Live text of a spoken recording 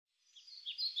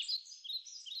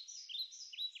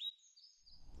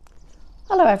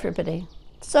Hello everybody,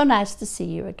 so nice to see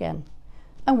you again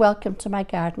and welcome to my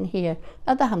garden here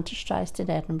at the Hunter's Tryst in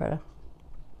Edinburgh.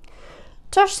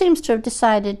 Tosh seems to have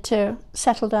decided to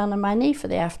settle down on my knee for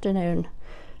the afternoon,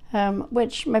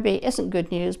 which maybe isn't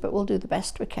good news, but we'll do the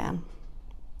best we can.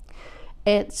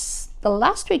 It's the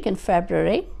last week in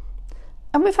February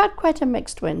and we've had quite a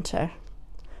mixed winter.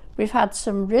 We've had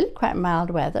some really quite mild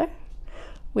weather.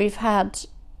 We've had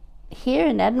here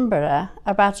in Edinburgh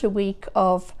about a week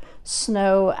of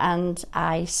snow and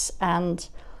ice, and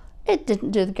it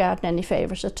didn't do the garden any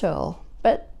favours at all.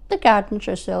 But the garden's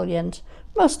resilient.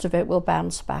 Most of it will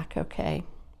bounce back okay.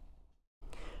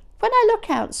 When I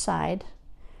look outside,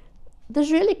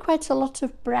 there's really quite a lot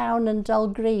of brown and dull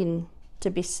green to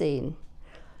be seen.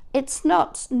 It's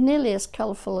not nearly as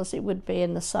colourful as it would be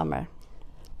in the summer.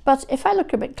 But if I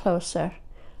look a bit closer,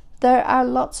 there are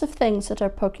lots of things that are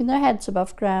poking their heads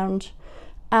above ground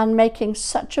and making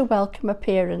such a welcome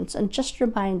appearance and just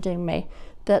reminding me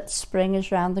that spring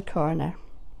is round the corner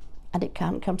and it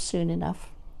can't come soon enough.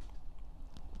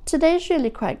 Today's really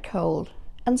quite cold,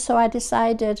 and so I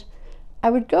decided I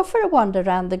would go for a wander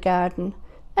around the garden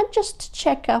and just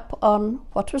check up on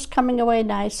what was coming away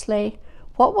nicely,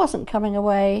 what wasn't coming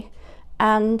away,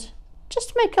 and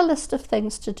just make a list of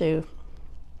things to do.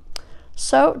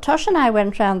 So Tosh and I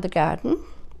went round the garden.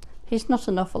 He's not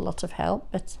an awful lot of help,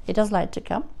 but he does like to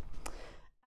come.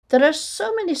 There are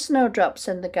so many snowdrops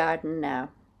in the garden now.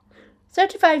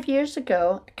 35 years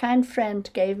ago, a kind friend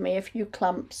gave me a few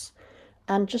clumps,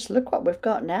 and just look what we've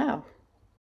got now.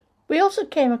 We also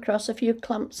came across a few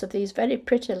clumps of these very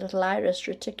pretty little Iris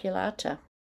reticulata.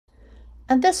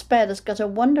 And this bed has got a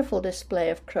wonderful display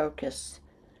of crocus.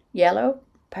 Yellow,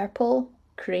 purple,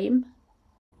 cream.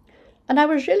 And I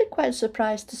was really quite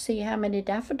surprised to see how many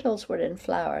daffodils were in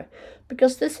flower,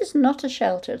 because this is not a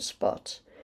sheltered spot.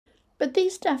 But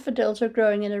these daffodils are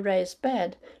growing in a raised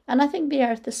bed, and I think the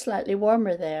earth is slightly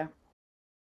warmer there.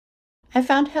 I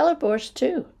found hellebores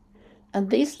too, and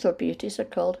these little beauties are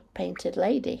called Painted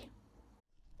Lady.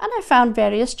 And I found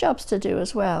various jobs to do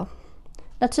as well.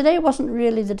 Now today wasn't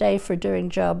really the day for doing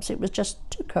jobs, it was just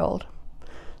too cold.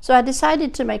 So I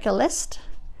decided to make a list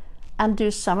and do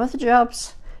some of the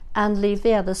jobs and leave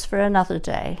the others for another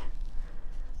day.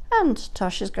 And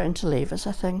Tosh is going to leave us,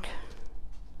 I think.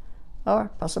 Or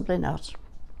possibly not.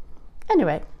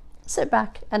 Anyway, sit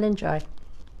back and enjoy.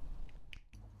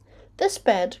 This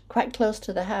bed, quite close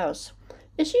to the house,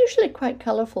 is usually quite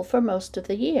colourful for most of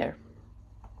the year.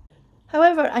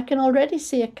 However, I can already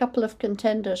see a couple of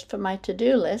contenders for my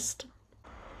to-do list.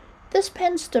 This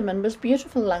penstemon was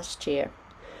beautiful last year,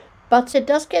 but it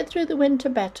does get through the winter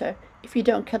better if you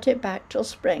don't cut it back till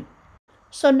spring.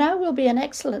 So now will be an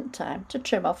excellent time to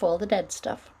trim off all the dead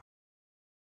stuff.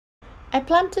 I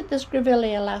planted this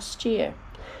grevillea last year,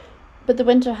 but the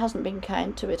winter hasn't been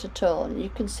kind to it at all, and you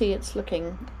can see it's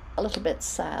looking a little bit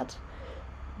sad.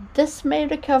 This may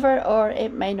recover or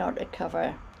it may not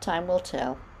recover. Time will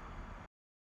tell.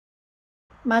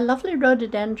 My lovely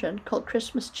rhododendron called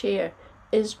Christmas Cheer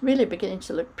is really beginning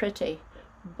to look pretty,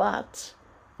 but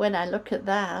when I look at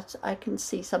that, I can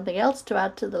see something else to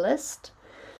add to the list.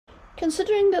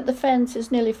 Considering that the fence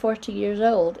is nearly 40 years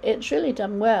old, it's really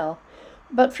done well.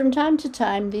 But from time to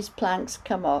time, these planks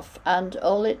come off, and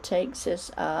all it takes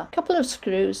is a couple of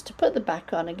screws to put the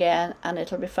back on again, and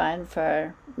it'll be fine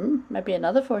for maybe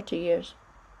another 40 years.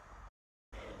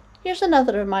 Here's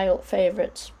another of my old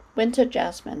favourites, winter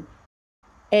jasmine.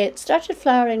 It started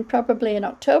flowering probably in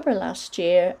October last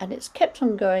year, and it's kept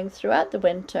on going throughout the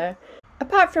winter,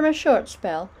 apart from a short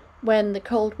spell when the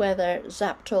cold weather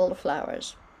zapped all the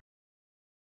flowers.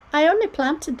 I only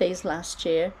planted these last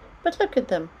year, but look at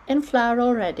them, in flower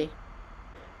already.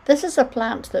 This is a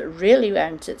plant that really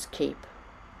earns its keep.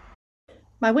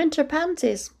 My winter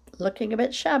pansies, looking a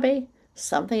bit shabby,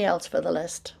 something else for the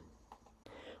list.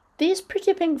 These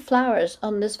pretty pink flowers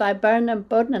on this Viburnum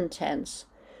bonitens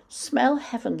smell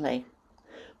heavenly,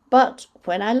 but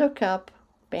when I look up,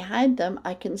 behind them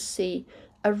I can see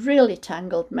a really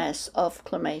tangled mess of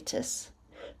clematis.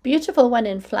 Beautiful when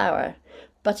in flower,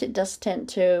 but it does tend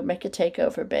to make a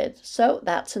takeover bid, so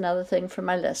that's another thing for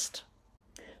my list.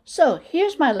 So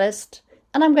here's my list,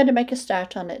 and I'm going to make a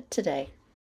start on it today.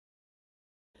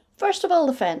 First of all,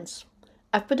 the fence.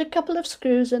 I've put a couple of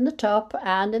screws in the top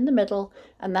and in the middle,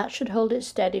 and that should hold it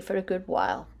steady for a good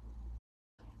while.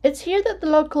 It's here that the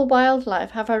local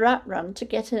wildlife have a rat run to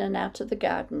get in and out of the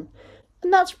garden,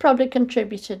 and that's probably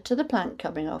contributed to the plank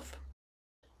coming off.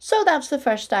 So that's the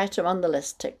first item on the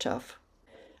list ticked off.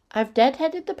 I've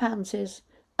deadheaded the pansies,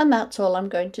 and that's all I'm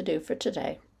going to do for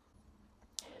today.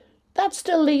 That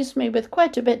still leaves me with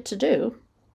quite a bit to do.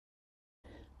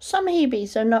 Some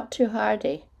hebes are not too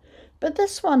hardy, but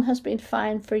this one has been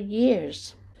fine for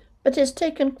years. But it's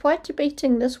taken quite a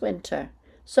beating this winter,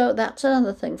 so that's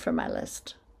another thing for my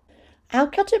list. I'll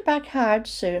cut it back hard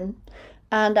soon,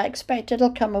 and I expect it'll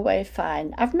come away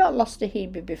fine. I've not lost a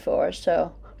hebe before,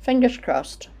 so fingers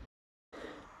crossed.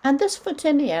 And this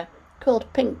Photinia,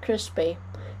 called Pink Crispy,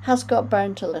 has got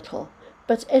burnt a little,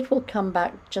 but it will come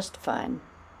back just fine.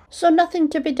 So nothing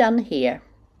to be done here.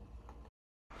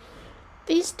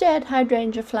 These dead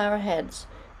hydrangea flower heads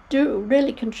do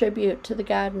really contribute to the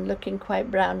garden looking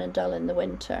quite brown and dull in the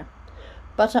winter,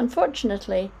 but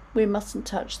unfortunately we mustn't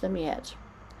touch them yet.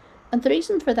 And the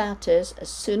reason for that is, as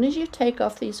soon as you take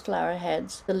off these flower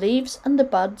heads, the leaves and the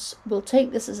buds will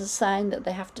take this as a sign that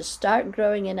they have to start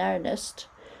growing in earnest,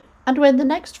 and when the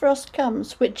next frost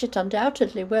comes, which it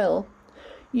undoubtedly will,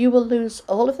 you will lose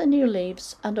all of the new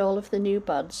leaves and all of the new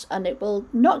buds, and it will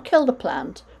not kill the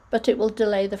plant, but it will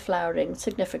delay the flowering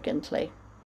significantly.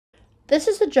 This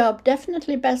is a job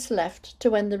definitely best left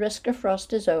to when the risk of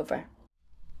frost is over.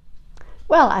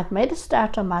 Well, I've made a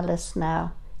start on my list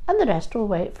now, and the rest will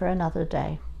wait for another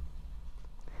day.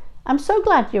 I'm so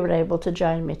glad you were able to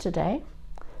join me today,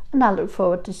 and I look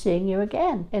forward to seeing you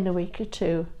again in a week or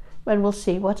two, when we'll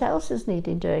see what else is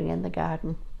needing doing in the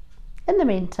garden. In the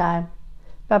meantime,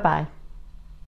 bye-bye.